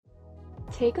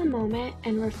Take a moment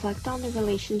and reflect on the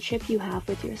relationship you have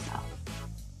with yourself.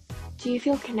 Do you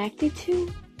feel connected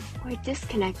to or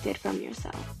disconnected from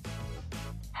yourself?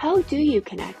 How do you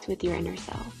connect with your inner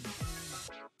self?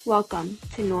 Welcome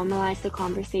to Normalize the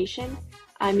Conversation.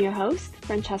 I'm your host,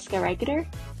 Francesca Regeter,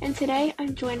 and today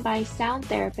I'm joined by sound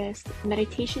therapist,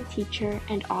 meditation teacher,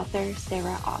 and author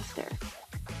Sara Auster.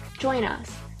 Join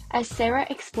us as Sara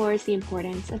explores the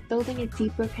importance of building a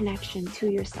deeper connection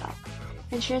to yourself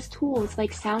and shares tools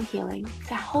like sound healing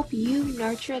to help you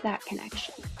nurture that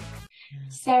connection.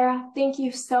 Sara, thank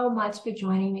you so much for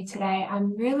joining me today.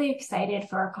 I'm really excited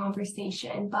for our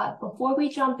conversation, but before we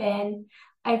jump in,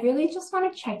 I really just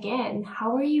want to check in.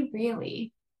 How are you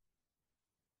really?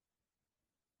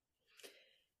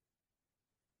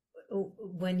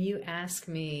 When you ask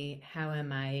me, how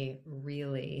am I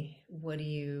really, what do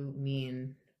you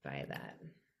mean by that,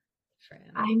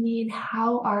 Fran? I mean,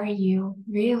 how are you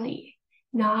really?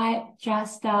 Not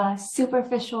just a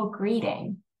superficial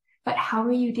greeting, but how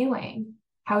are you doing?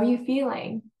 How are you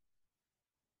feeling?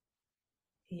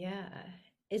 Yeah,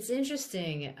 it's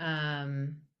interesting.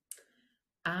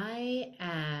 I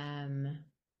am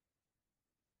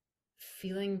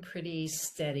feeling pretty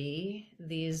steady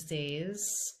these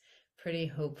days, pretty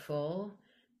hopeful.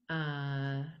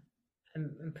 I'm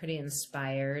pretty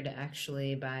inspired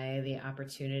actually by the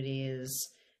opportunities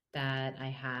that I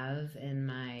have in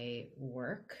my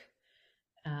work.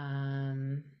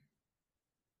 Um,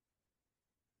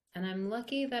 and I'm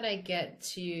lucky that I get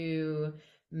to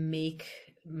make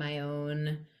my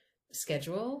own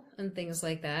schedule and things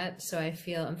like that. So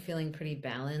I'm feeling pretty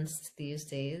balanced these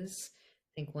days.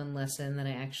 I think one lesson that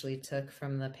I actually took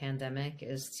from the pandemic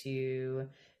is to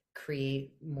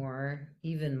create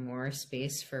even more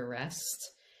space for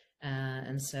rest.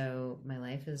 And so my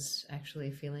life is actually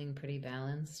feeling pretty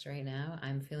balanced right now.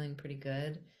 I'm feeling pretty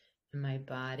good in my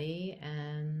body,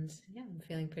 and yeah, I'm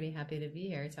feeling pretty happy to be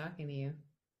here talking to you.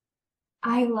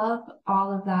 I love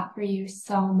all of that for you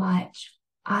so much.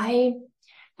 I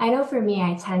I know for me,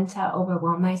 I tend to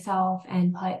overwhelm myself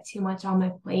and put too much on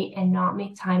my plate and not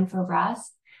make time for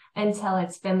rest until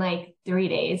it's been like 3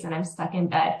 days and I'm stuck in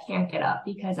bed, can't get up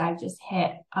because I've just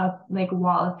hit a like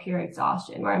wall of pure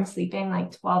exhaustion where I'm sleeping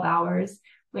like 12 hours,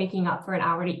 waking up for an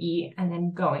hour to eat, and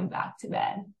then going back to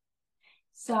bed.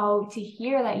 So to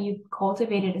hear that you've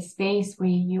cultivated a space where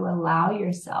you allow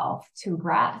yourself to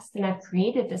rest and have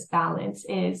created this balance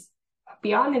is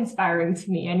beyond inspiring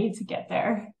to me. I need to get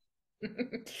there.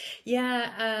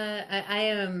 Yeah, I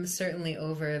am certainly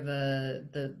over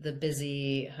the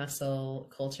busy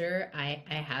hustle culture. I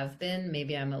have been.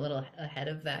 Maybe I'm a little ahead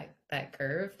of that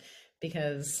curve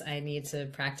because I need to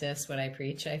practice what I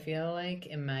preach, I feel like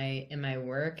in my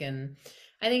work. And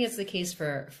I think it's the case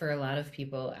for a lot of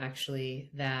people actually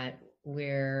that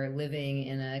we're living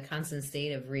in a constant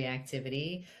state of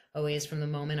reactivity, always from the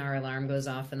moment our alarm goes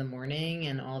off in the morning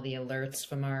and all the alerts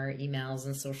from our emails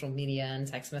and social media and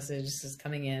text messages is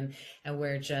coming in, and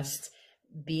we're just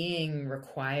being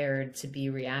required to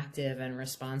be reactive and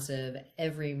responsive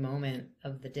every moment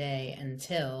of the day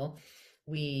until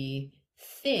we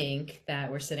think that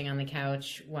we're sitting on the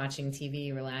couch watching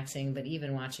TV, relaxing, but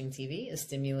even watching TV is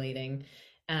stimulating.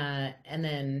 And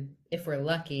then if we're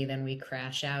lucky, then we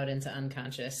crash out into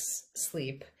unconscious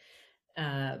sleep.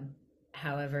 Uh,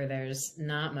 However, there's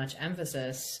not much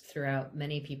emphasis throughout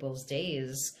many people's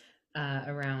days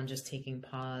around just taking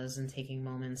pause and taking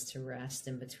moments to rest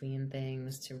in between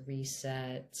things, to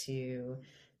reset, to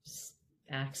just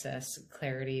access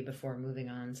clarity before moving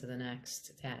on to the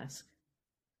next task.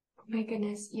 My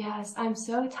goodness, yes. I'm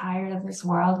so tired of this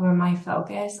world where my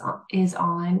focus is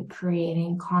on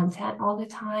creating content all the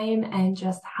time and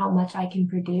just how much I can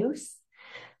produce,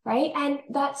 right? And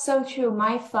that's so true.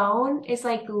 My phone is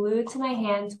like glued to my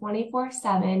hand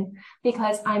 24/7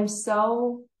 because I'm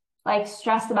so like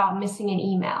stressed about missing an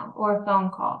email or a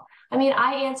phone call. I mean,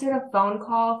 I answered a phone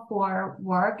call for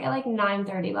work at like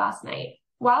 9:30 last night.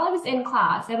 While I was in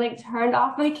class, I like turned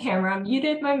off my camera,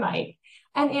 muted my mic,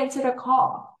 and answered a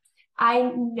call.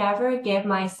 I never give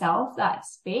myself that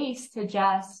space to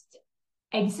just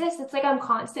exist. It's like I'm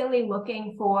constantly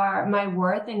looking for my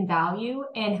worth and value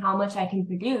and how much I can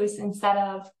produce instead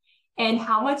of and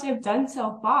how much I've done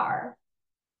so far.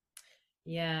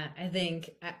 Yeah, I think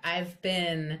I've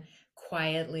been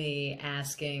quietly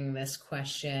asking this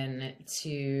question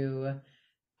to,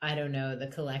 I don't know, the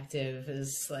collective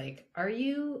is like, are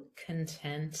you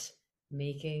content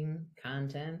making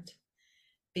content?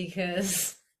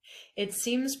 Because it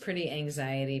seems pretty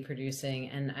anxiety producing,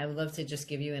 and I would love to just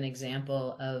give you an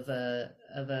example of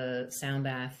a sound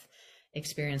bath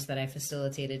experience that I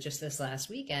facilitated just this last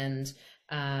weekend.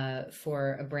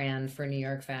 for a brand for New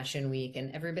York Fashion Week,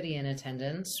 and everybody in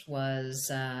attendance was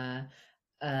a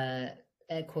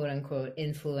quote unquote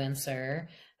influencer,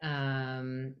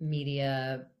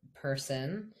 media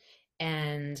person.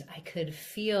 And I could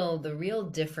feel the real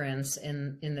difference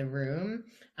in the room.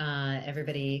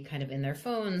 Everybody kind of in their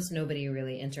phones, nobody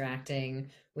really interacting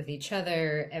with each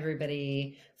other,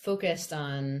 everybody focused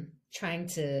on trying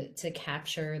to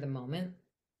capture the moment.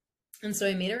 And so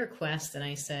I made a request and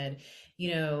I said,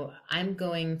 I'm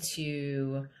going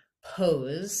to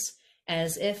pose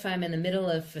as if I'm in the middle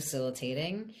of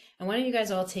facilitating. And why don't you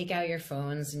guys all take out your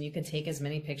phones and you can take as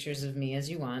many pictures of me as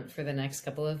you want for the next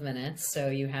couple of minutes. So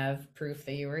you have proof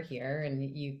that you were here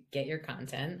and you get your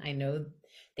content. I know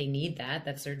they need that.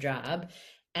 That's their job.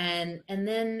 And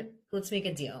then let's make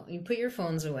a deal. You put your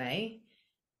phones away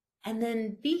and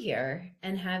then be here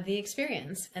and have the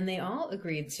experience. And they all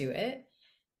agreed to it.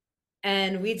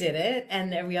 And we did it,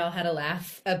 and we all had a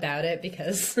laugh about it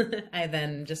because I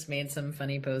then just made some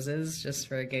funny poses just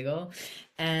for a giggle.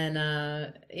 And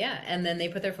yeah, and then they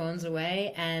put their phones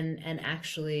away and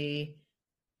actually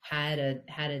had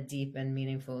a deep and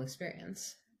meaningful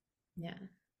experience. Yeah.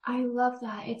 I love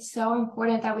that. It's so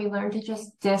important that we learn to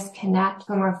just disconnect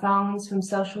from our phones, from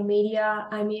social media.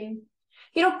 I mean,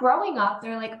 growing up,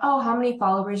 they're like, oh, how many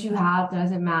followers you have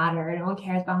doesn't matter. No one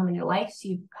cares about how many likes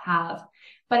you have.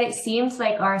 But it seems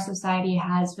like our society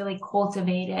has really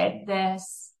cultivated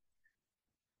this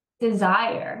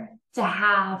desire to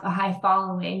have a high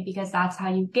following because that's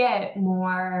how you get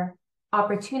more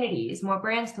opportunities, more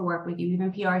brands to work with you,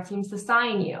 even PR teams to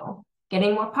sign you,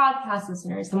 getting more podcast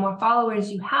listeners. The more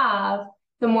followers you have,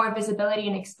 the more visibility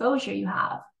and exposure you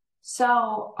have.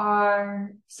 So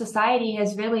our society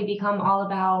has really become all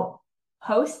about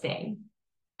posting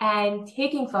and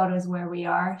taking photos where we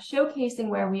are, showcasing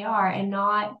where we are, and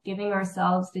not giving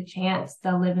ourselves the chance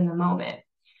to live in the moment.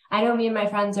 I know me and my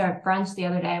friends are at brunch the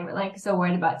other day and we're like so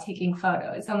worried about taking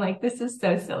photos. I'm like, this is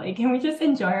so silly. Can we just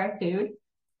enjoy our food?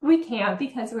 We can't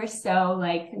because we're so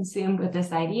consumed with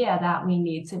this idea that we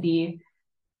need to be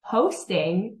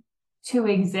posting to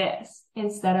exist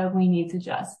instead of we need to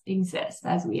just exist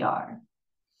as we are.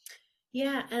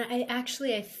 Yeah, and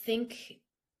I think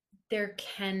there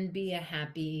can be a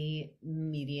happy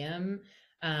medium.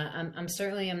 I'm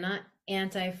not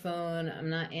anti-phone. I'm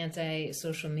not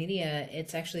anti-social media.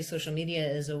 It's actually social media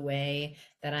is a way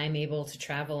that I'm able to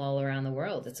travel all around the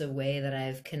world. It's a way that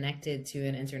I've connected to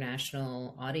an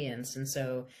international audience. And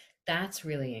so that's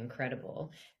really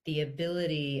incredible. The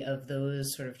ability of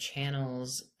those sort of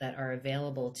channels that are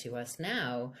available to us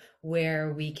now,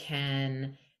 where we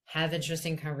can have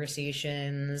interesting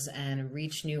conversations and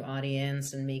reach new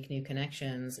audience and make new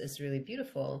connections is really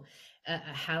beautiful.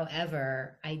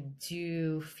 However, I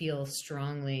do feel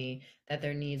strongly that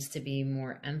there needs to be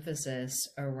more emphasis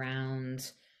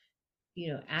around,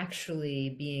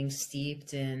 actually being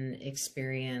steeped in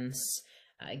experience,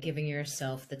 giving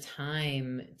yourself the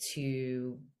time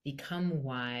to become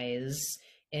wise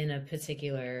in a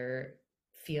particular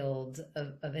field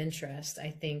of interest. I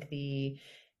think the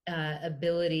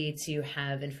ability to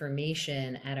have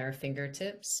information at our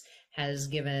fingertips has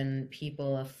given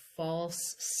people a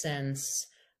false sense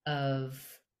of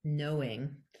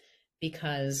knowing,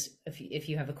 because if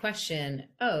you have a question,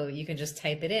 oh, you can just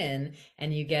type it in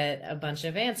and you get a bunch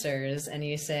of answers and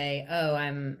you say, oh,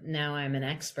 I'm an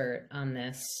expert on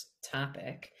this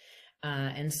topic.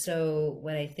 And so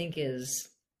what I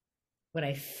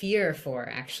fear for,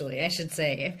 actually, I should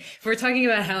say, if we're talking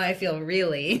about how I feel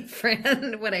really,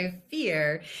 friend, what I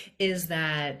fear is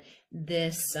that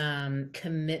this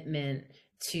commitment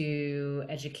to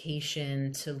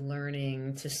education, to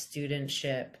learning, to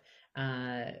studentship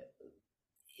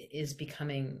is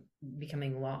becoming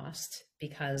lost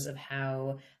because of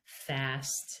how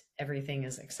fast everything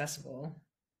is accessible.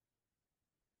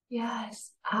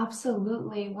 Yes,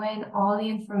 absolutely. When all the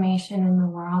information in the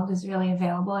world is really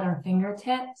available at our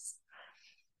fingertips,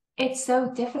 it's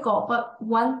so difficult. But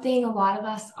one thing a lot of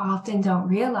us often don't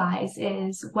realize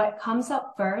is what comes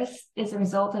up first is a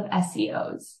result of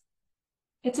SEOs.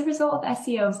 It's a result of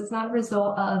SEOs. It's not a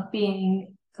result of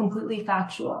being completely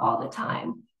factual all the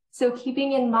time. So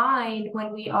keeping in mind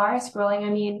when we are scrolling, I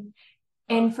mean,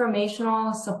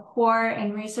 informational support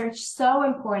and research, so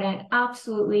important.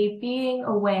 Absolutely. Being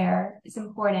aware is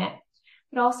important,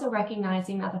 but also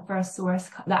recognizing that the first source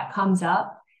that comes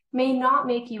up may not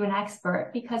make you an expert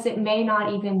because it may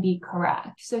not even be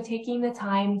correct. So taking the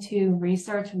time to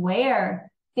research where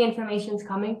the information is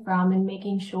coming from and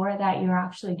making sure that you're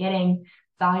actually getting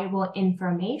valuable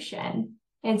information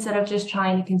instead of just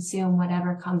trying to consume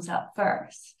whatever comes up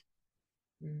first.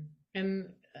 And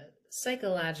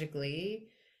psychologically,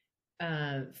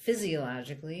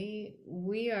 physiologically,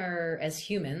 we are, as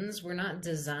humans, we're not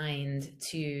designed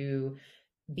to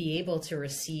be able to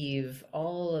receive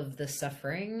all of the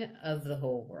suffering of the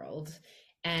whole world.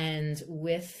 And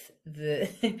with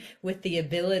the with the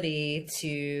ability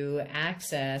to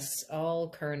access all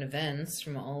current events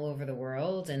from all over the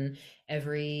world and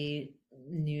every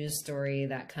news story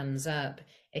that comes up,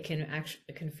 it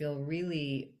can feel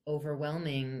really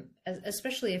overwhelming,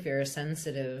 especially if you're a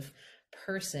sensitive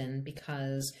person,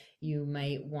 because you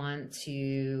might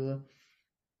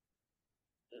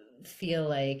feel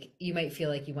like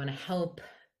you want to help.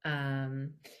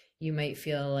 um you might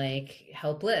feel like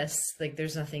helpless, like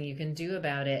there's nothing you can do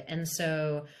about it. And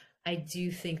so I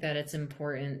do think that it's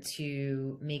important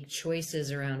to make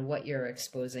choices around what you're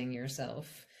exposing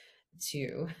yourself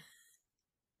to.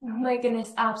 Oh my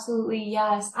goodness, absolutely,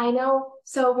 yes. I know.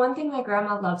 So one thing my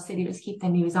grandma loves to do is keep the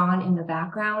news on in the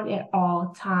background at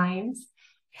all times.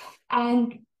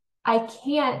 And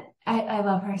I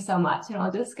love her so much, and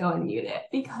I'll just go and mute it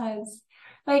because,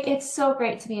 like, it's so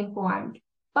great to be informed.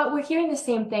 But we're hearing the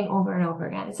same thing over and over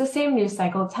again. It's the same news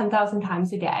cycle 10,000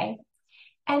 times a day.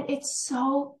 And it's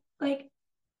so, like,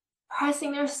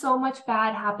 pressing. There's so much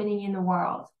bad happening in the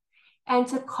world. And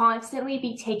to constantly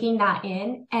be taking that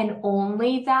in and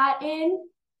only that in,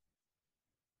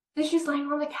 they're just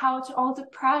lying on the couch all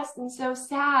depressed and so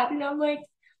sad. And I'm like,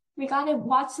 we gotta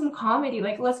watch some comedy.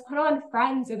 Like, let's put on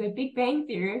Friends or The Big Bang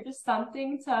Theory or just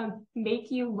something to make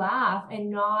you laugh and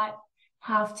not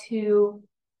have to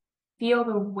feel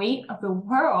the weight of the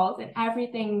world and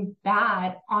everything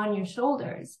bad on your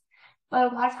shoulders.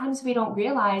 But a lot of times we don't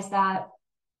realize that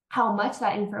how much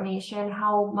that information,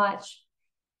 how much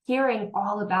hearing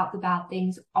all about the bad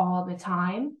things all the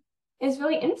time is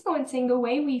really influencing the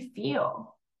way we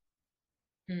feel.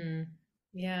 Hmm.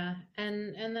 Yeah,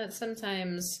 and that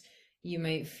sometimes you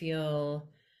might feel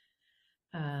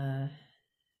uh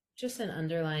just an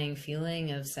underlying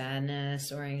feeling of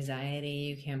sadness or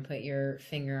anxiety. You can't put your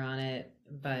finger on it,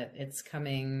 but it's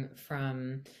coming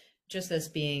from just us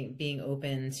being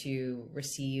open to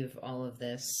receive all of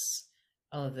this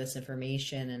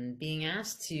information and being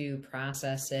asked to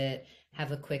process it,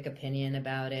 have a quick opinion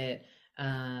about it,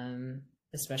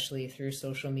 especially through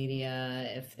social media.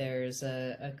 If there's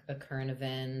a current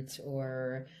event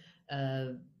or a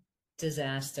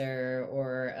disaster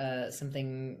or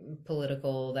something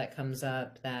political that comes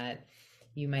up, that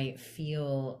you might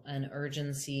feel an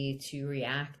urgency to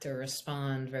react or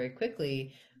respond very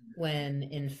quickly, when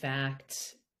in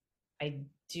fact I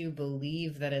do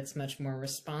believe that it's much more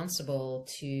responsible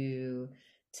to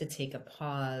take a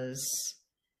pause,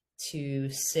 to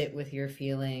sit with your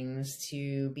feelings,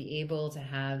 to be able to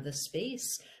have the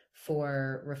space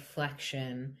for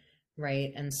reflection,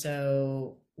 right? And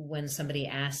so when somebody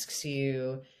asks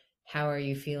you, how are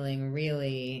you feeling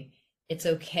really? It's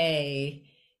okay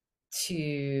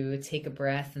to take a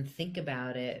breath and think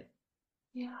about it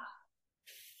Yeah.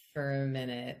 for a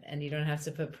minute, and you don't have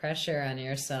to put pressure on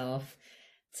yourself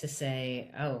to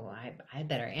say, oh, I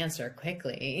better answer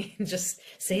quickly. Just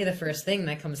say the first thing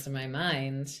that comes to my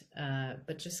mind.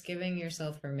 But just giving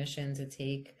yourself permission to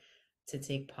take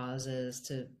pauses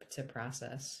to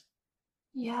process.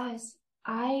 Yes.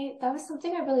 That was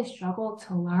something I really struggled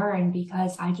to learn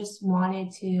because I just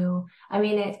wanted to, I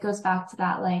mean, it goes back to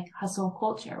that like hustle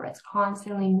culture where it's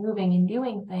constantly moving and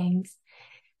doing things.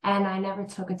 And I never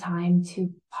took a time to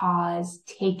pause,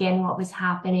 take in what was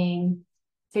happening,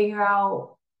 figure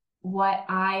out what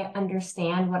I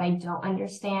understand, what I don't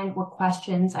understand, what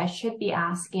questions I should be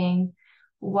asking,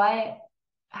 what,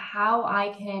 how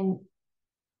I can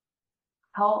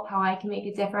help, how I can make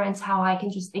a difference, how I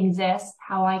can just exist,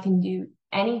 how I can do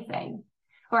anything,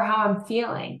 or how I'm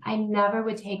feeling. I never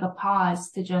would take a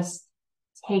pause to just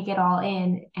take it all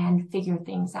in and figure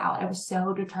things out. I was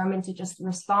so determined to just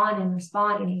respond and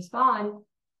respond and respond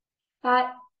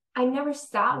that I never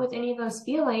sat with any of those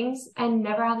feelings and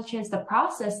never had the chance to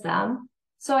process them.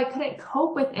 So I couldn't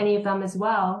cope with any of them as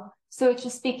well. So it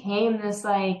just became this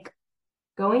like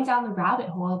going down the rabbit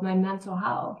hole of my mental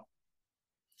health.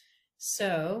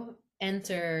 So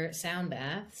enter sound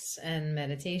baths and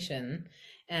meditation,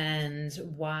 and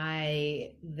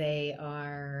why they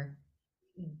are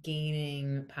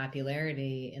gaining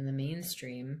popularity in the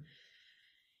mainstream.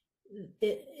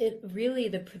 It really,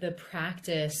 the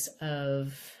practice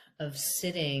of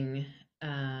sitting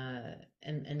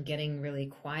and getting really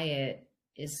quiet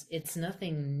is, it's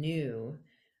nothing new,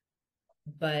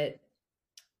 but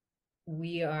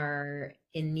we are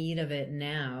in need of it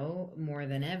now more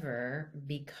than ever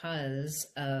because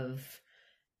of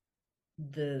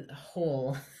the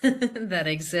hole that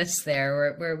exists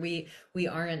there, where we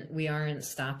aren't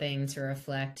stopping to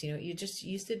reflect. You know, you just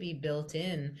used to be built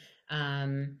in.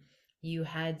 You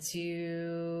had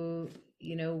to,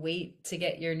 you know, wait to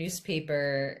get your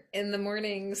newspaper in the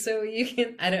morning so you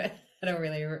can, I don't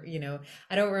really, you know,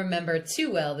 I don't remember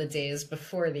too well the days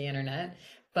before the internet,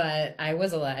 but I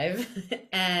was alive.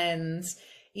 And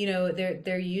you know,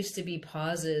 there used to be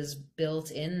pauses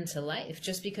built into life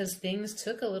just because things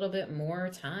took a little bit more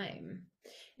time.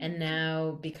 And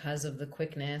now, because of the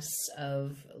quickness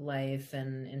of life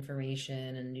and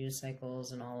information and news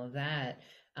cycles and all of that,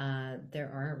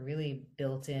 there aren't really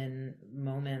built-in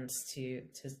moments to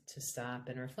stop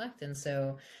and reflect. And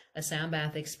so, a sound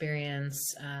bath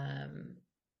experience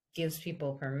gives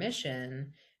people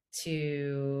permission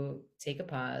to take a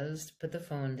pause, to put the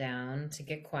phone down, to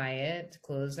get quiet, to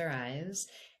close their eyes,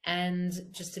 and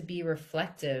just to be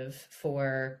reflective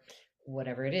for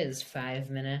whatever it is, 5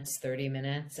 minutes, 30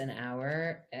 minutes, an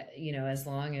hour, you know, as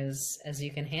long as you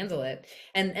can handle it,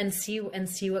 and see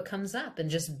what comes up, and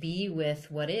just be with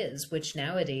what is, which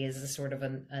nowadays is sort of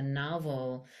a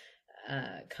novel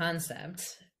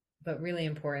concept, but really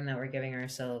important that we're giving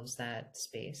ourselves that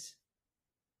space.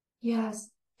 Yes,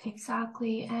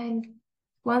 exactly. And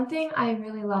one thing I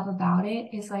really love about it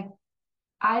is like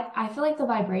I feel like the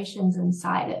vibrations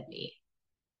inside of me,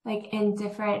 like in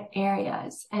different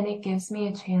areas, and it gives me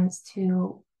a chance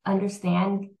to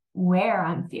understand where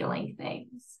I'm feeling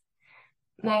things.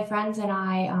 My friends and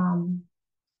I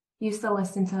used to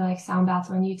listen to like sound baths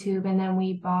on YouTube, and then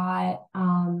we bought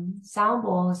sound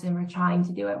bowls and we're trying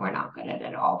to do it. We're not good at it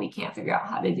at all. We can't figure out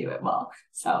how to do it well.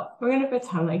 So we're gonna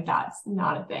pretend like that's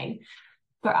not a thing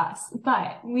for us.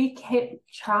 But we kept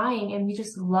trying, and we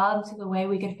just loved the way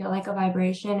we could feel like a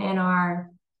vibration in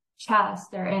our chest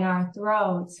or in our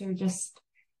throats or just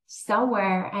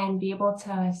somewhere, and be able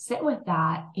to sit with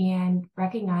that and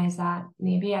recognize that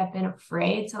maybe I've been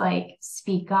afraid to like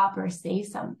speak up or say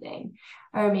something,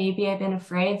 or maybe I've been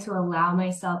afraid to allow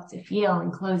myself to feel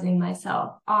and closing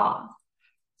myself off.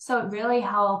 So it really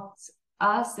helped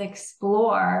us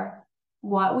explore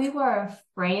what we were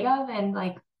afraid of and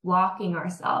like blocking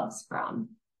ourselves from.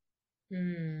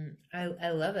 I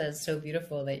love it. It's so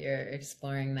beautiful that you're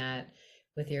exploring that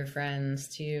with your friends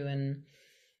too,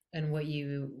 and what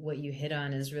you hit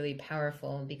on is really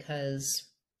powerful, because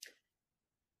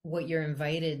what you're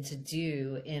invited to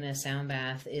do in a sound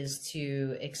bath is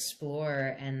to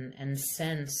explore and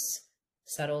sense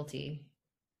subtlety,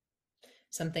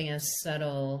 something as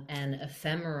subtle and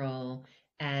ephemeral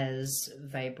as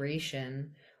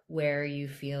vibration. Where you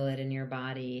feel it in your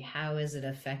body, how is it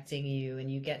affecting you?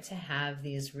 And you get to have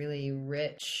these really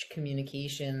rich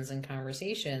communications and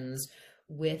conversations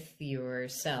with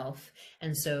yourself.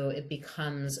 And so it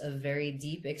becomes a very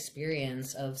deep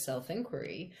experience of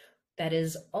self-inquiry that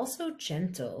is also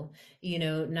gentle, you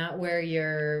know, not where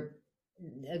you're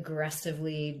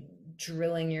aggressively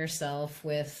drilling yourself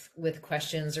with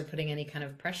questions or putting any kind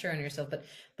of pressure on yourself,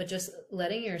 but just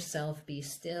letting yourself be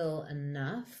still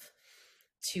enough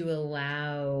to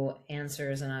allow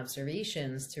answers and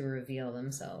observations to reveal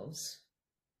themselves.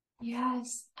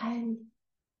 Yes. And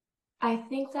I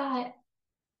think that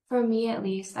for me, at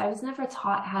least, I was never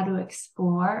taught how to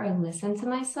explore or listen to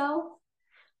myself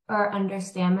or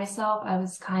understand myself. I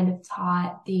was kind of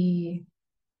taught the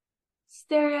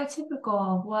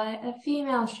stereotypical of what a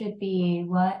female should be,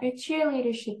 what a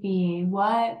cheerleader should be,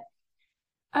 what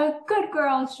a good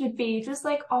girl should be, just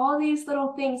like all these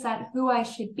little things that who I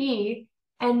should be,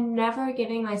 and never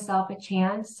giving myself a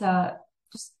chance to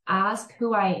just ask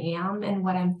who I am and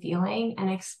what I'm feeling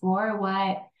and explore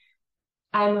what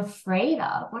I'm afraid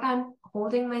of, what I'm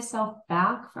holding myself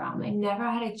back from. I never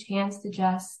had a chance to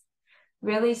just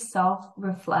really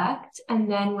self-reflect.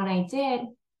 And then when I did,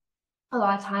 a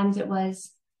lot of times it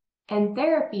was in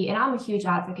therapy, and I'm a huge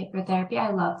advocate for therapy.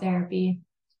 I love therapy.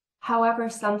 However,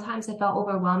 sometimes it felt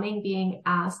overwhelming being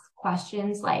asked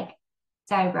questions like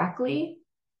directly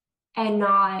and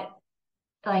not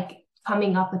like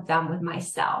coming up with them with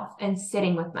myself and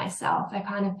sitting with myself. I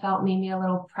kind of felt maybe a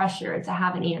little pressured to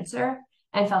have an answer,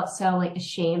 and felt so like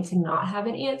ashamed to not have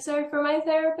an answer for my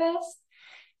therapist.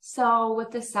 So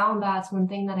with the sound baths, one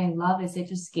thing that I love is it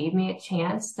just gave me a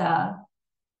chance to,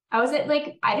 I was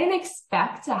like, I didn't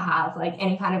expect to have like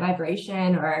any kind of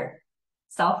vibration or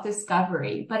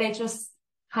self-discovery, but it just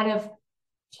kind of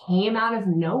came out of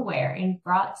nowhere and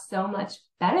brought so much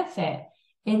benefit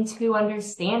into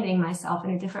understanding myself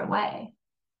in a different way.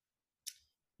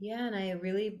 Yeah, and I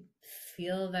really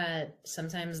feel that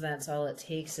sometimes that's all it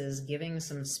takes, is giving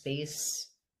some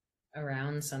space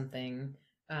around something,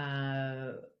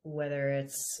 whether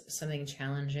it's something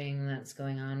challenging that's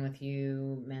going on with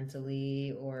you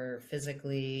mentally or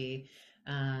physically,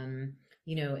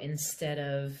 instead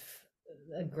of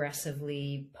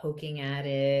aggressively poking at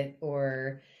it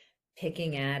or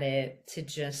picking at it, to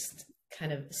just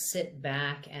kind of sit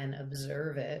back and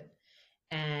observe it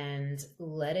and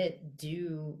let it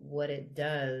do what it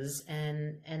does,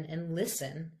 and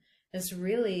listen. That's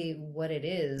really what it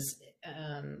is.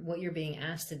 What you're being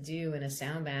asked to do in a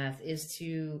sound bath is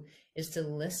to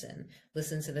listen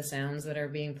to the sounds that are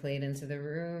being played into the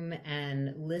room,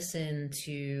 and listen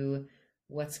to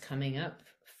what's coming up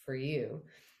for you.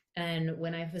 And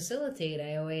when I facilitate,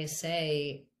 I always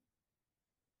say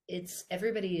it's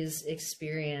everybody's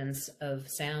experience of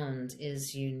sound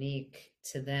is unique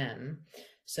to them.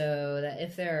 So that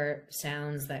if there are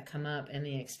sounds that come up in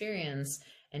the experience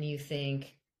and you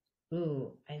think,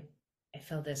 ooh, I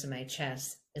felt this in my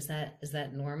chest. Is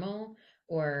that normal?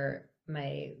 Or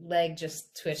my leg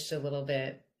just twitched a little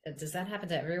bit. Does that happen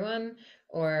to everyone?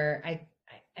 Or I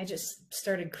just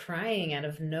started crying out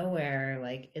of nowhere.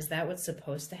 Like, is that what's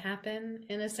supposed to happen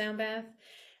in a sound bath?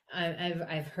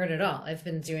 I've heard it all. I've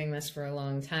been doing this for a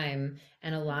long time,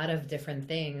 and a lot of different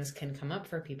things can come up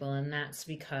for people, and that's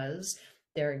because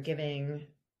they're giving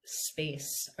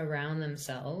space around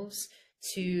themselves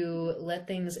to let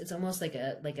things. It's almost like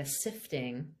a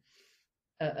sifting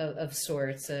of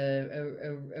sorts,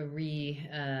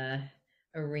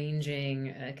 arranging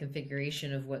a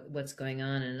configuration of what's going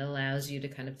on, and it allows you to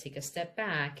kind of take a step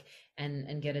back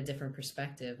and get a different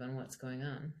perspective on what's going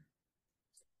on.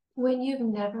 When you've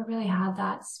never really had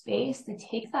that space to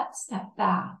take that step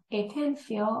back, it can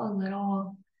feel a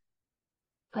little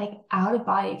like out of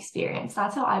body experience.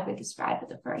 That's how I would describe it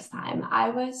the first time.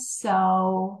 I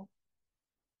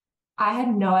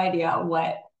had no idea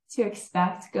what to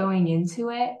expect going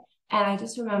into it. And I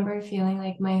just remember feeling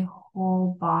like my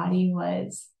whole body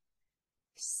was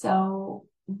so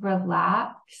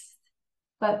relaxed,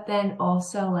 but then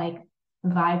also like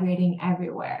vibrating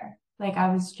everywhere. Like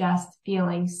I was just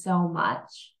feeling so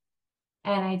much,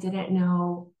 and I didn't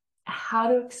know how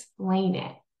to explain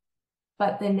it.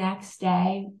 But the next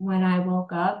day when I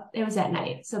woke up, it was at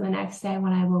night. So the next day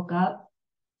when I woke up,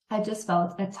 I just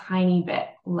felt a tiny bit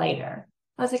lighter.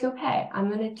 I was like, okay,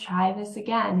 I'm going to try this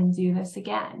again and do this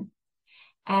again.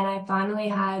 And I finally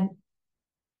had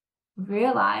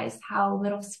realized how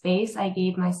little space I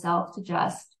gave myself to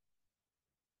just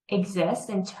exist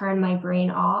and turn my brain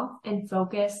off and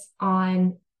focus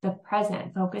on the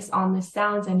present, focus on the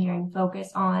sounds I'm hearing, focus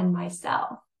on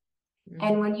myself. Mm-hmm.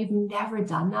 And when you've never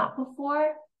done that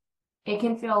before, it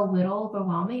can feel a little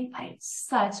overwhelming, but it's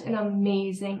such an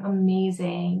amazing,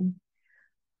 amazing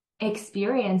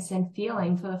experience and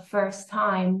feeling for the first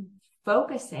time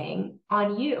focusing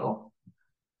on you.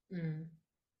 Mm.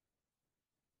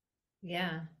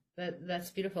 Yeah, that's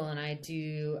beautiful. And I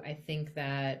think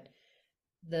that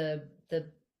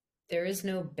there is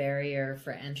no barrier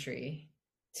for entry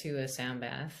to a sound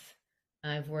bath.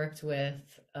 I've worked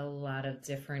with a lot of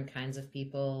different kinds of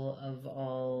people of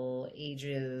all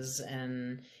ages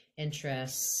and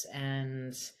interests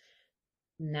and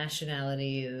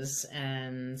nationalities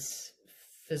and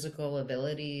physical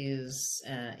abilities,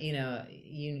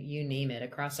 you name it,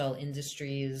 across all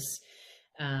industries.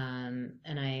 And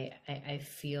I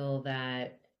feel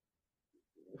that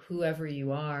whoever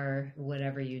you are,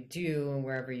 whatever you do,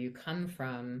 wherever you come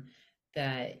from,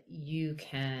 that you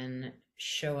can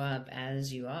show up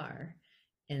as you are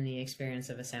in the experience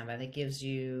of a sound bath. It gives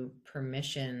you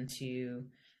permission to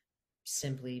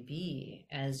simply be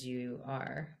as you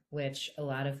are, which a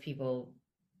lot of people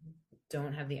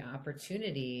don't have the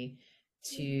opportunity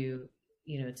to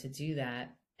do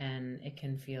that, and it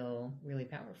can feel really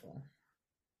powerful.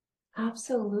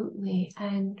 Absolutely.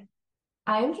 And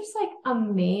I'm just like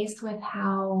amazed with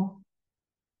how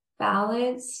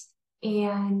balanced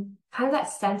and kind of that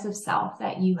sense of self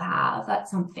that you have. That's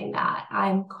something that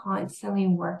I'm constantly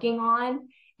working on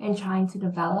and trying to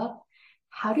develop.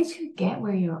 How did you get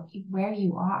where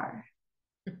you are?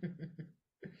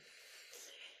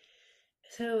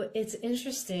 So it's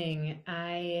interesting.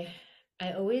 I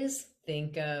always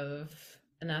think of,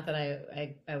 not that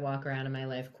I walk around in my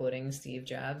life quoting Steve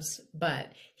Jobs,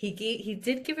 but he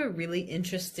did give a really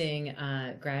interesting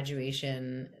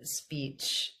graduation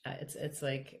speech.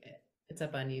 It's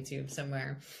up on YouTube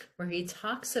somewhere, where he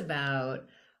talks about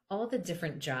all the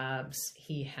different jobs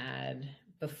he had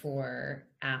before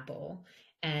Apple,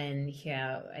 and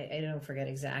I don't forget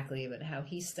exactly, but how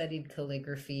he studied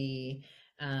calligraphy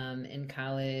in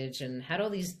college and had all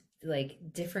these like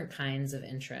different kinds of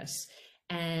interests.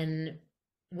 And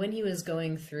when he was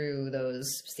going through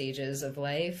those stages of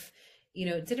life,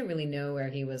 didn't really know where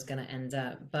he was going to end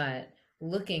up. But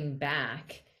looking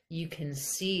back, you can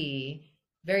see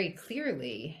very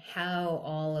clearly how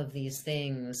all of these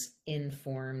things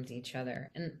informed each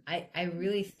other. And I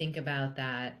really think about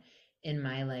that in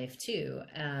my life too.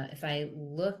 If I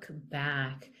look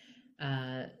back,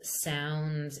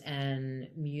 sound and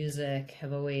music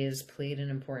have always played an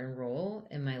important role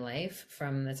in my life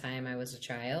from the time I was a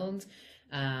child.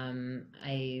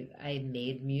 I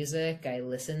made music, I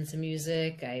listened to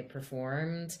music, I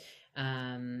performed,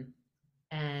 and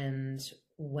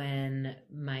when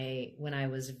I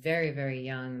was very, very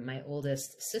young, my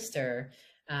oldest sister,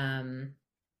 um,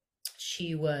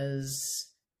 she was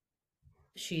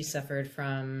she suffered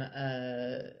from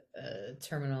a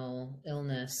terminal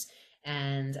illness,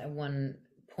 and at one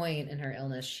point in her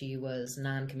illness, she was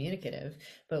non-communicative.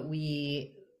 But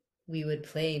we would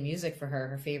play music for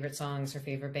her favorite songs, her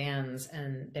favorite bands,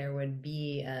 and there would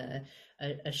be a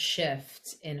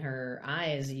shift in her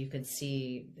eyes. You could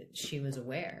see that she was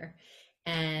aware,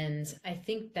 and I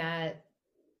think that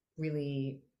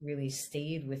really, really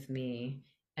stayed with me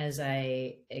as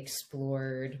I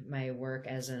explored my work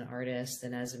as an artist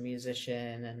and as a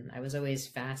musician. And I was always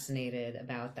fascinated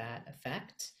about that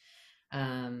effect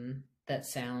that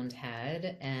sound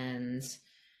had. And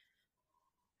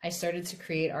I started to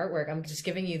create artwork. I'm just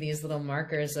giving you these little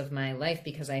markers of my life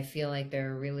because I feel like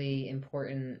they're really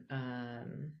important,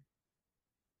 kind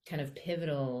of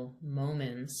pivotal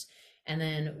moments. And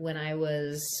then when I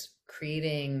was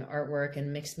creating artwork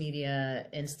and mixed media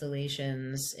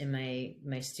installations in my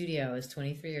studio, I was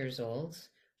 23 years old,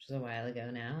 which is a while ago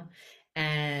now,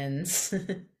 and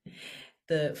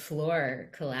the floor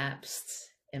collapsed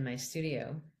in my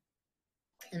studio.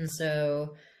 And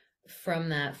so from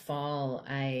that fall,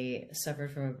 I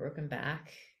suffered from a broken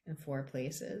back in 4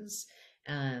 places,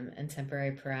 and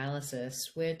temporary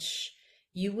paralysis, which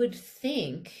you would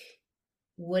think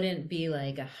wouldn't be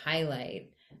like a highlight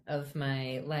of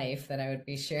my life that I would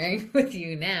be sharing with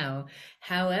you now.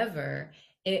 However,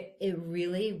 it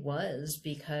really was,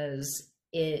 because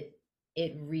it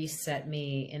reset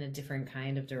me in a different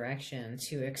kind of direction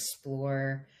to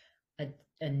explore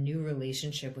a new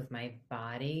relationship with my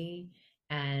body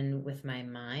and with my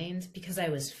mind, because I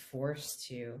was forced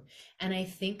to. And I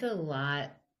think of a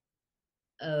lot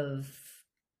of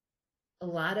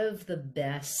the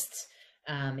best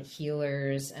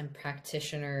healers and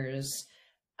practitioners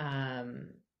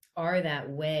are that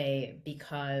way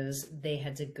because they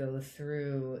had to go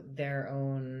through their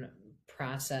own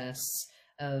process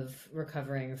of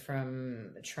recovering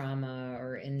from trauma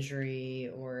or injury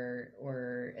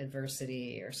or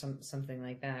adversity or something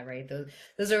like that, right?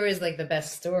 Those are always like the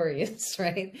best stories,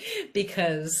 right?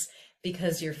 Because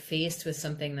you're faced with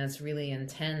something that's really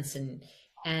intense,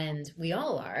 and we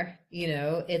all are,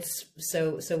 it's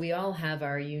so we all have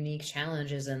our unique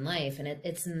challenges in life, and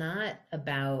it's not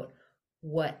about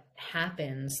what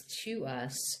happens to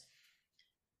us,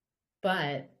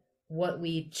 but what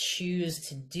we choose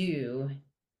to do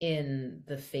in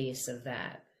the face of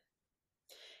that.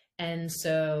 And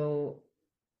so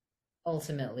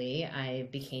ultimately, I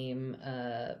became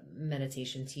a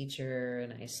meditation teacher,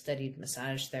 and I studied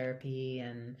massage therapy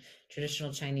and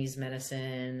traditional Chinese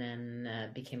medicine,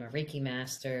 and became a Reiki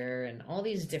master, and all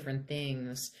these different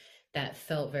things that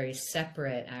felt very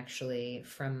separate, actually,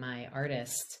 from my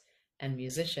artist and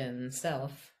musician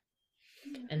self,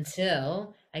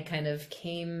 until I kind of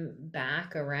came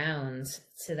back around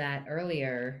to that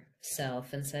earlier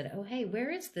self and said, oh, hey,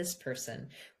 where is this person?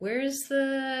 Where's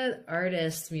the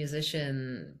artist,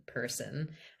 musician person?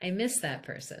 I miss that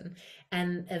person.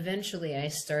 And eventually I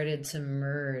started to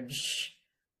merge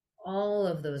all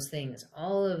of those things,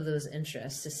 all of those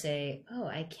interests, to say, oh,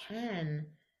 I can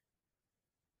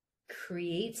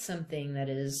create something that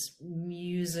is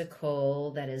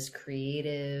musical, that is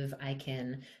creative. I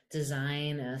can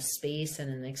design a space and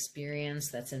an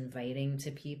experience that's inviting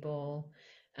to people,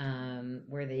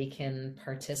 where they can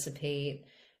participate.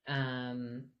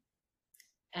 And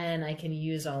I can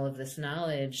use all of this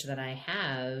knowledge that I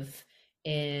have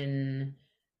in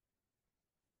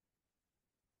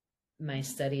my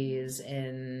studies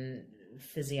in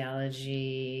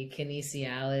physiology,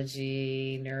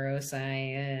 kinesiology,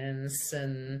 neuroscience,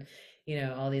 and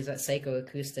all these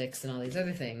psychoacoustics and all these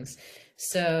other things.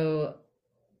 So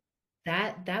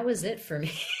that was it for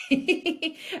me.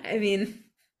 I mean,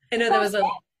 I know it was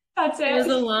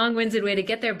a long-winded way to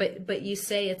get there, but you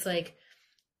say it's like,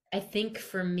 I think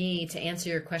for me, to answer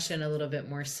your question a little bit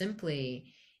more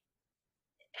simply,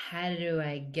 how do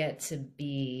I get to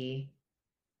be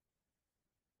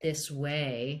this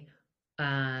way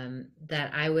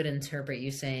that I would interpret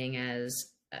you saying as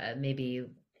maybe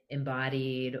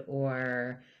embodied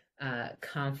or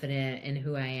confident in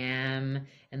who I am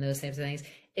and those types of things.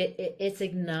 It's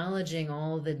acknowledging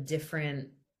all the different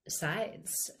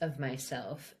sides of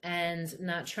myself and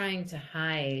not trying to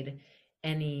hide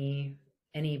any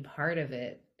any part of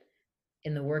it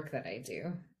in the work that I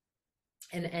do.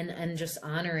 And just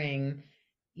honoring,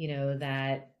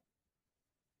 that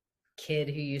kid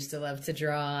who used to love to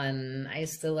draw and I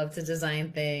still love to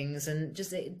design things, and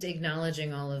just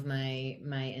acknowledging all of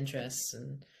my interests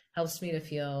and helps me to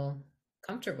feel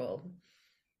comfortable.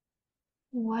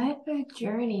 What a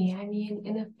journey. I mean,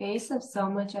 in the face of so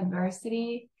much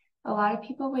adversity, a lot of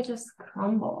people would just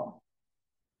crumble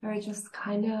or just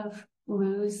kind of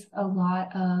lose a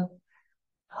lot of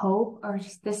hope or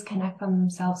just disconnect from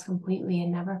themselves completely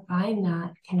and never find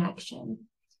that connection.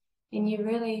 And you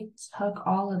really took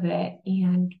all of it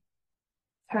and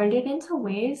turned it into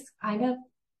ways kind of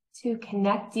to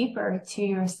connect deeper to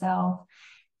yourself,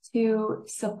 to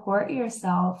support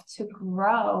yourself, to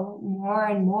grow more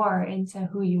and more into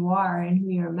who you are and who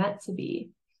you're meant to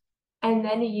be. And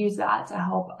then to use that to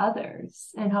help others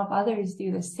and help others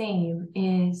do the same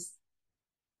is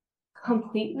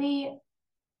completely,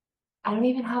 I don't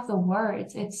even have the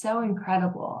words. It's so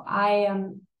incredible. I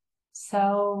am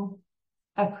so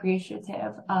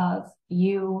appreciative of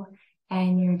you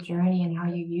and your journey and how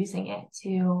you're using it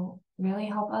to really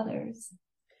help others.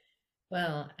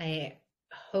 Well, I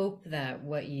hope that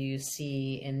what you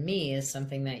see in me is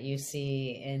something that you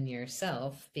see in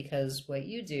yourself, because what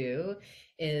you do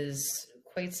is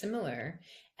quite similar.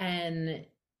 And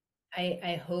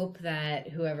I hope that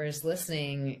whoever's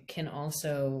listening can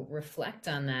also reflect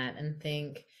on that and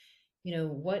think,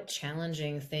 what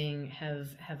challenging thing have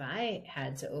I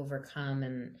had to overcome,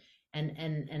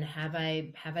 and have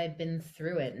I been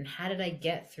through it, and how did I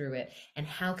get through it, and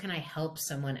how can I help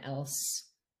someone else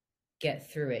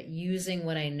get through it using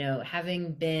what I know,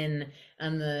 having been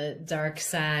on the dark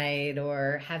side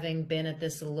or having been at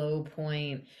this low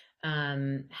point.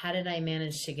 How did I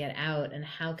manage to get out, and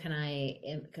how can I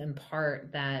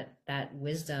impart that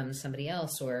wisdom to somebody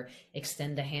else, or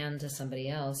extend a hand to somebody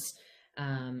else?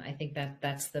 I think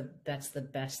that's the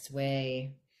best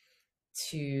way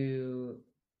to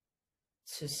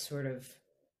sort of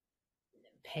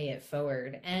pay it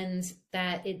forward, and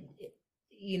that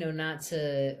not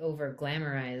to over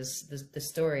glamorize the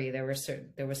story. There was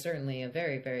certainly a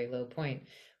very, very low point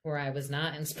where I was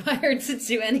not inspired to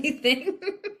do anything.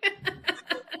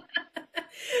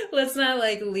 Let's not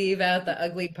leave out the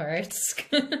ugly parts.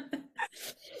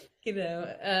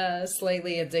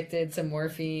 Slightly addicted to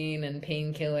morphine and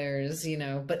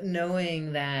painkillers, but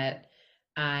knowing that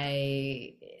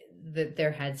I that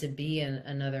there had to be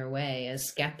another way, as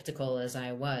skeptical as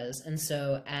I was. And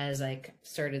so as I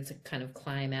started to kind of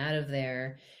climb out of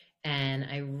there, and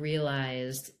I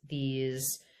realized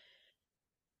these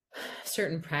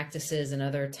certain practices and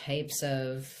other types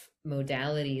of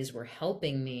modalities were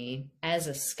helping me as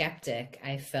a skeptic,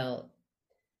 I felt,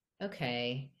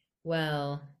 okay,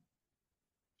 well,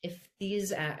 if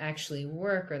these actually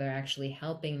work or they're actually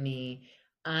helping me,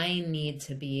 I need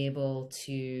to be able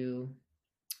to,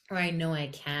 or I know I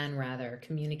can rather,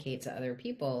 communicate to other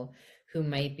people who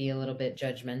might be a little bit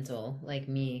judgmental like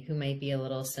me, who might be a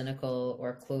little cynical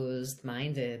or closed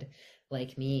minded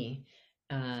like me,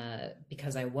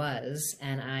 because I was,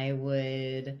 and I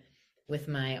would, with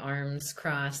my arms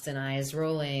crossed and eyes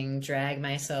rolling, drag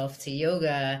myself to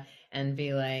yoga and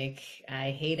be like,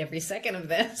 I hate every second of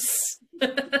this.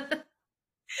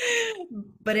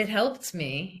 But it helped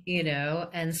me,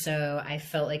 and so I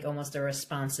felt like almost a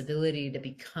responsibility to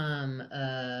become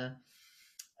a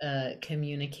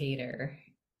communicator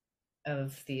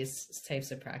of these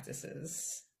types of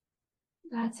practices.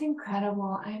 That's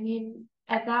incredible. I mean,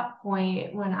 at that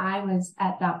point, when I was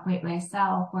at that point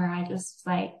myself, where I just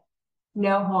like,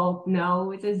 no hope,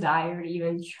 no desire to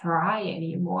even try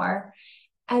anymore,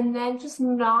 and then just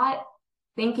not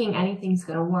thinking anything's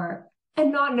going to work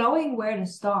and not knowing where to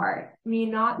start. I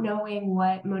mean, not knowing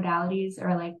what modalities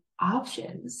are like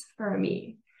options for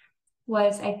me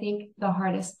was, I think, the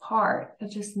hardest part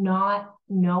of just not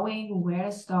knowing where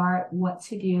to start, what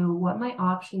to do, what my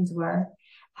options were.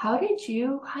 How did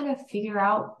you kind of figure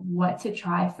out what to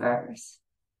try first?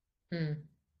 Hmm.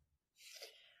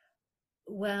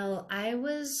 Well, I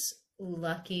was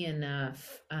lucky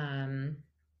enough,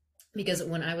 because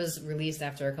when I was released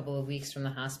after a couple of weeks from the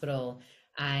hospital,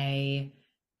 I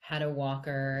had a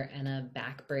walker and a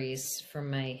back brace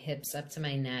from my hips up to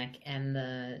my neck, and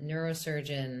the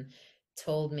neurosurgeon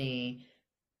told me,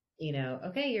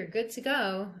 okay, you're good to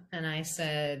go. And I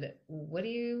said, what do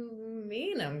you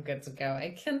mean I'm good to go?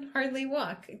 I can hardly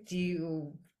walk. Do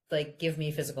you like give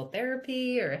me physical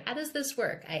therapy or how does this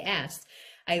work? I asked.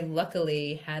 I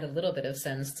luckily had a little bit of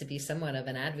sense to be somewhat of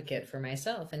an advocate for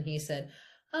myself. And he said,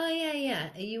 oh, yeah, yeah.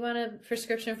 You want a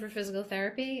prescription for physical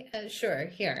therapy? Sure,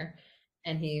 here.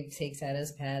 And he takes out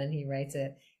his pad and he writes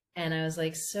it. And I was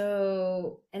like,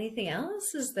 so anything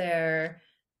else? Is there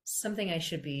something I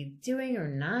should be doing or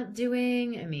not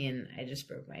doing? I mean, I just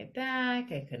broke my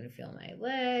back. I couldn't feel my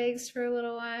legs for a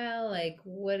little while. Like,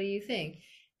 what do you think?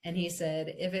 And he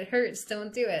said, if it hurts,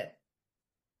 don't do it.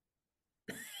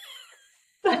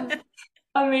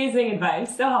 Amazing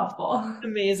advice. So helpful.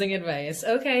 Amazing advice.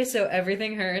 Okay, so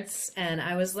everything hurts. And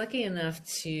I was lucky enough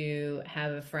to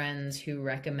have a friend who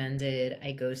recommended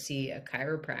I go see a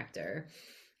chiropractor.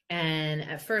 And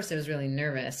at first I was really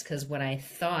nervous because what I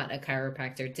thought a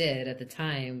chiropractor did at the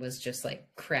time was just like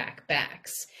crack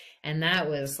backs. And that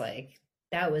was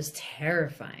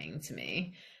terrifying to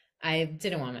me. I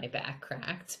didn't want my back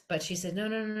cracked, but she said, no,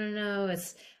 no, no, no, no.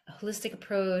 It's a holistic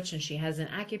approach. And she has an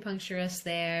acupuncturist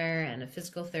there and a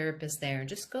physical therapist there. And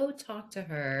just go talk to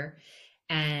her.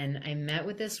 And I met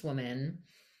with this woman,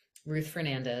 Ruth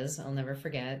Fernandez, I'll never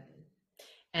forget.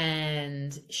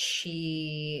 And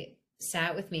she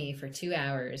sat with me for 2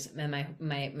 hours, and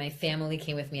my family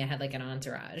came with me. I had like an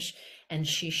entourage, and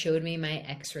she showed me my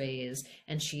x-rays,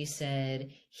 and she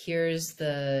said, here's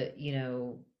the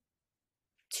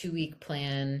 2-week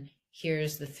plan,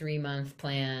 here's the 3-month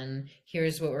plan,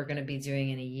 here's what we're going to be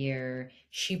doing in a year.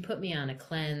 She put me on a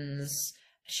cleanse.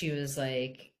 She was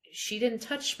like, she didn't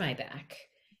touch my back.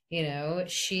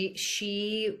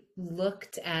 She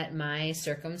looked at my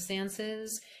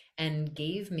circumstances and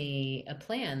gave me a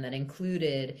plan that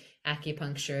included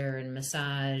acupuncture and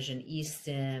massage and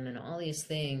e-stim and all these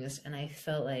things. And I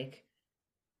felt like,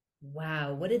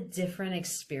 wow, what a different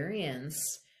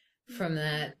experience from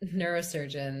that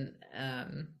neurosurgeon.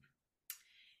 And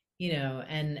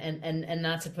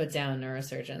not to put down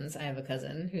neurosurgeons. I have a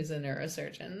cousin who's a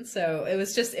neurosurgeon. So it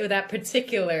was just that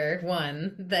particular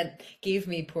one that gave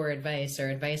me poor advice or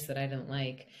advice that I didn't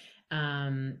like.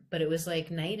 But it was like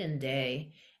night and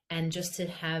day. And just to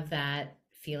have that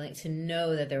feeling, to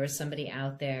know that there was somebody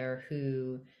out there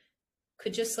who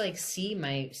could just like see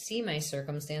my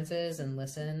circumstances and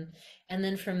listen. And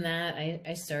then from that,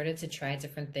 I started to try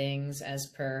different things as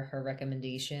per her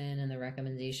recommendation and the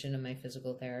recommendation of my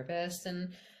physical therapist.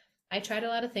 And I tried a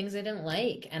lot of things I didn't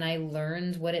like, and I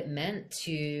learned what it meant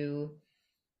to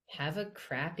have a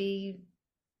crappy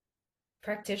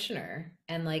practitioner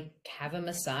and like have a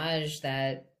massage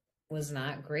that was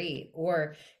not great,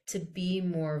 or to be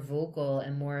more vocal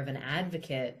and more of an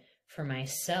advocate for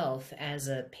myself as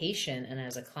a patient and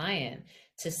as a client,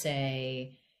 to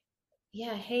say,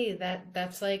 yeah, hey,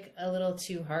 that's like a little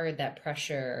too hard, that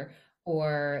pressure,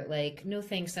 or like, no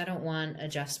thanks, I don't want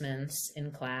adjustments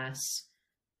in class.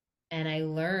 And I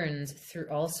learned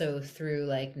through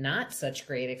like not such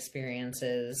great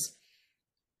experiences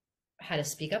how to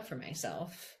speak up for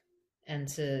myself and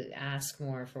to ask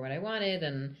more for what I wanted.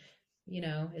 And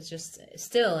it's just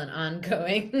still an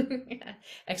ongoing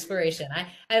exploration. I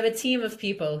have a team of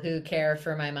people who care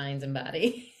for my mind and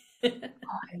body. Oh,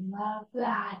 I love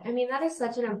that. I mean, that is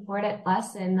such an important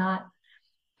lesson that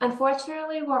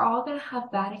unfortunately we're all going to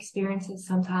have bad experiences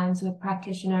sometimes with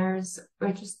practitioners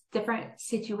or just different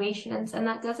situations. And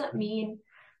that doesn't mean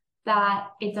that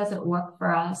it doesn't work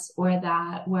for us or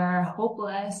that we're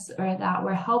hopeless or that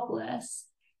we're helpless.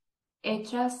 It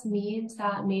just means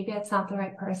that maybe it's not the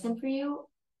right person for you,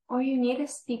 or you need to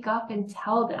speak up and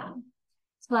tell them,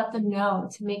 to let them know,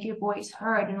 to make your voice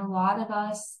heard. And a lot of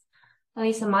us, at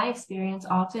least in my experience,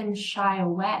 often shy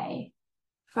away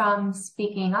from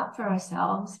speaking up for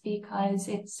ourselves because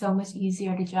it's so much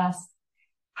easier to just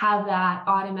have that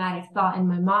automatic thought in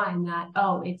my mind that,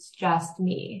 oh, it's just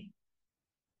me.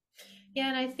 Yeah,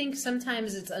 and I think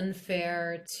sometimes it's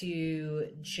unfair to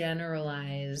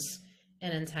generalize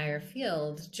an entire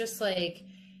field. Just like,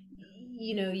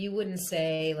 you wouldn't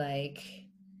say, like,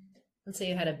 let's say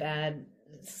you had a bad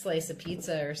slice of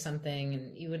pizza or something,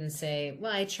 and you wouldn't say,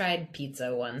 well, I tried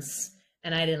pizza once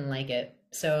and I didn't like it,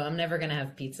 so I'm never going to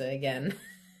have pizza again.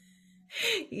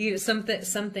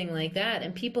 Something like that.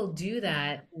 And people do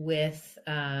that with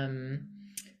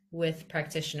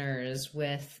practitioners,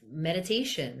 with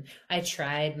meditation. I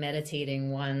tried meditating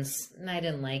once and I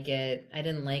didn't like it. I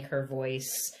didn't like her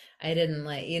voice. I didn't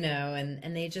like,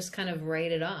 and they just kind of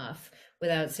write it off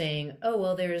without saying, oh,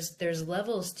 well, there's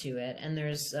levels to it. And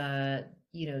there's,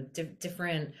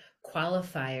 different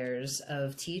qualifiers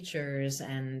of teachers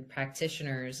and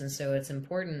practitioners. And so it's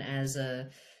important as a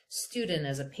student,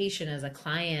 as a patient, as a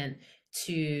client,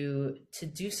 to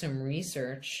do some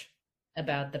research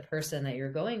about the person that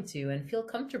you're going to and feel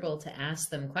comfortable to ask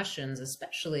them questions,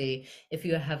 especially if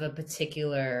you have a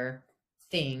particular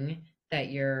thing that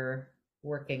you're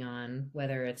working on,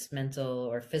 whether it's mental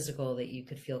or physical, that you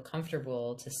could feel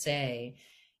comfortable to say,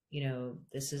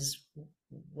 this is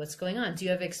what's going on. Do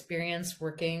you have experience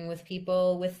working with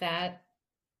people with that?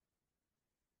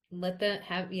 Let them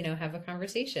have a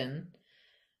conversation.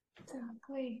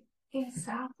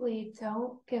 Exactly.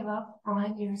 Don't give up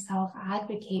on yourself.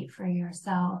 Advocate for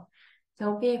yourself.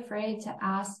 Don't be afraid to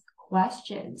ask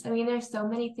questions. I mean, there's so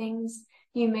many things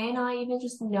you may not even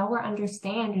just know or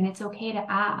understand, and it's okay to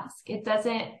ask.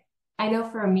 I know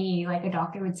for me, like a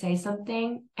doctor would say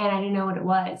something and I didn't know what it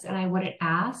was and I wouldn't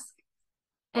ask.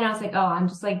 And I was like, oh, I'm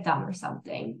just like dumb or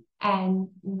something, and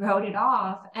wrote it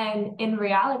off. And in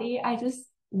reality, I just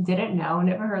didn't know,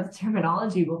 never heard the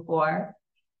terminology before.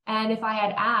 And if I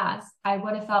had asked, I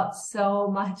would have felt so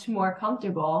much more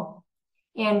comfortable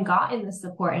and gotten the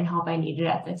support and help I needed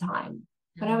at the time.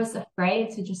 But I was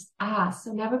afraid to just ask.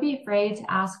 So never be afraid to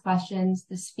ask questions,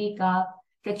 to speak up,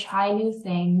 to try new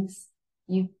things.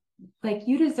 You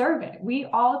deserve it. We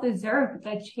all deserve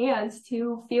the chance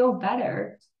to feel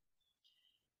better.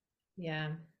 Yeah.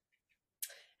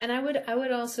 And I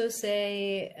would also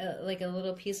say like a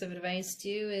little piece of advice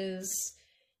too is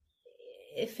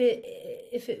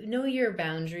know your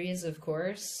boundaries, of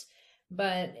course,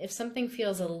 but if something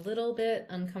feels a little bit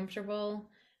uncomfortable,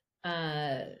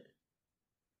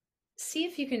 see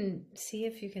if you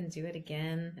can do it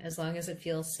again, as long as it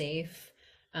feels safe.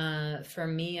 For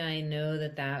me, I know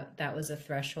that was a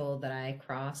threshold that I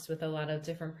crossed with a lot of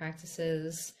different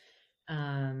practices.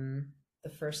 The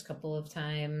first couple of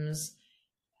times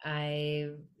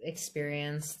I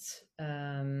experienced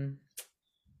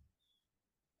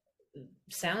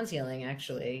sound healing,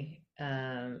 actually.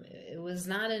 It was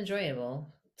not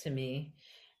enjoyable to me.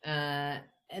 And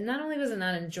not only was it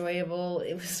not enjoyable,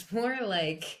 it was more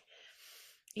like,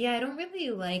 yeah, I don't really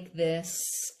like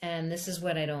this, and this is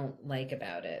what I don't like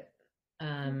about it.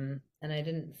 And I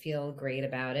didn't feel great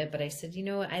about it, but I said,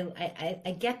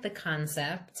 I get the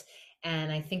concept,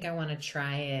 and I think I want to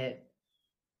try it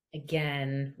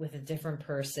again with a different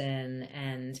person.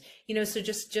 And, so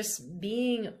just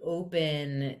being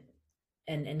open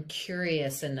and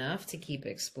curious enough to keep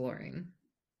exploring.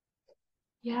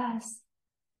 Yes.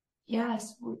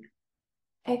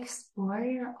 Explore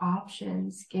your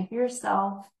options. Give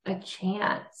yourself a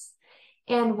chance.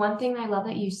 And one thing I love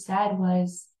that you said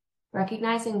was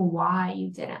recognizing why you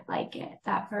didn't like it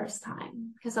that first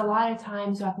time. Because a lot of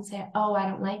times we often say, oh, I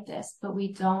don't like this, but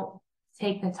we don't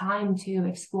take the time to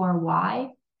explore why.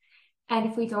 And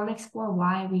if we don't explore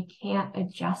why, we can't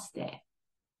adjust it,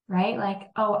 right?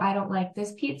 Like, oh, I don't like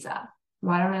this pizza.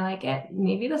 Why don't I like it?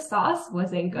 Maybe the sauce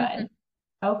wasn't good.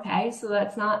 Okay, so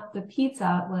that's not the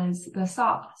pizza, it was the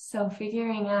sauce. So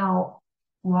figuring out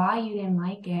why you didn't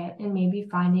like it and maybe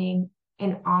finding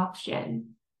an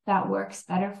option that works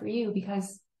better for you,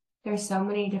 because there's so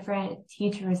many different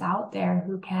teachers out there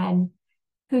who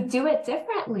do it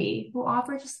differently, who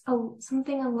offer just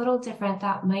something a little different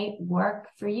that might work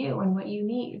for you and what you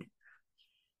need.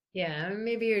 Yeah,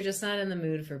 maybe you're just not in the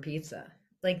mood for pizza.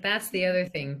 Like, that's the other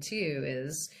thing too,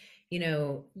 is,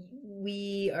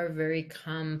 we are very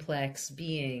complex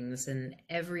beings, and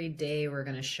every day we're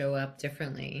going to show up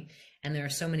differently. And there are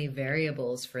so many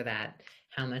variables for that.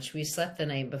 How much we slept the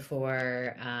night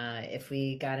before, if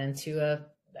we got into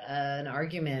an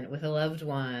argument with a loved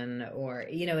one, or,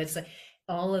 it's like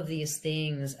all of these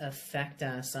things affect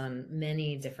us on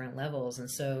many different levels. And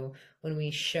so when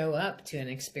we show up to an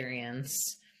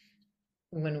experience,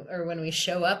 when we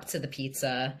show up to the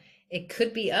pizza, it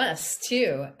could be us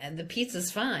too, and the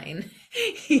pizza's fine,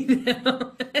 Yeah.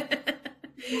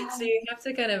 So you have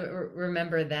to kind of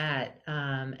remember that,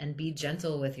 and be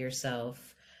gentle with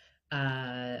yourself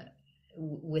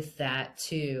with that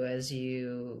too, as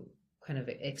you kind of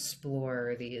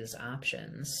explore these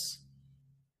options.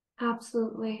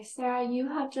 Absolutely. Sarah, you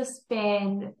have just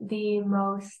been the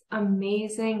most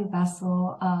amazing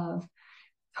vessel of,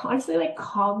 honestly, like,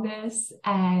 calmness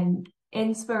and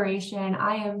inspiration.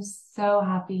 I am so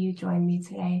happy you joined me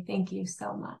today. Thank you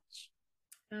so much.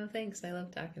 Oh, thanks. I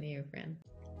love talking to you, Fran.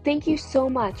 Thank you so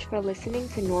much for listening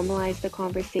to Normalize the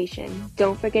Conversation.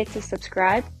 Don't forget to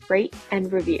subscribe, rate,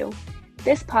 and review.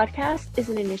 This podcast is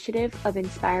an initiative of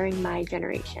Inspiring My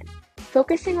Generation,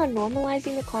 focusing on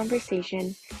normalizing the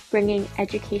conversation, bringing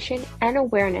education and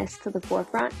awareness to the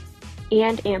forefront,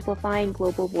 and amplifying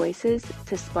global voices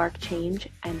to spark change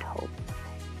and hope.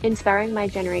 Inspiring My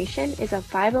Generation is a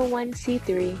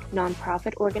 501c3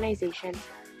 nonprofit organization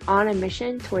on a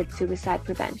mission towards suicide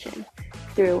prevention.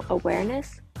 through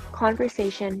awareness,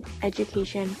 conversation,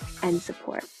 education, and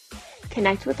support.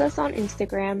 Connect with us on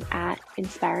Instagram at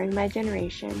Inspiring My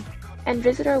Generation and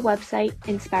visit our website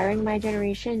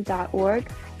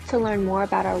inspiringmygeneration.org to learn more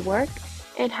about our work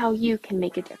and how you can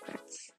make a difference.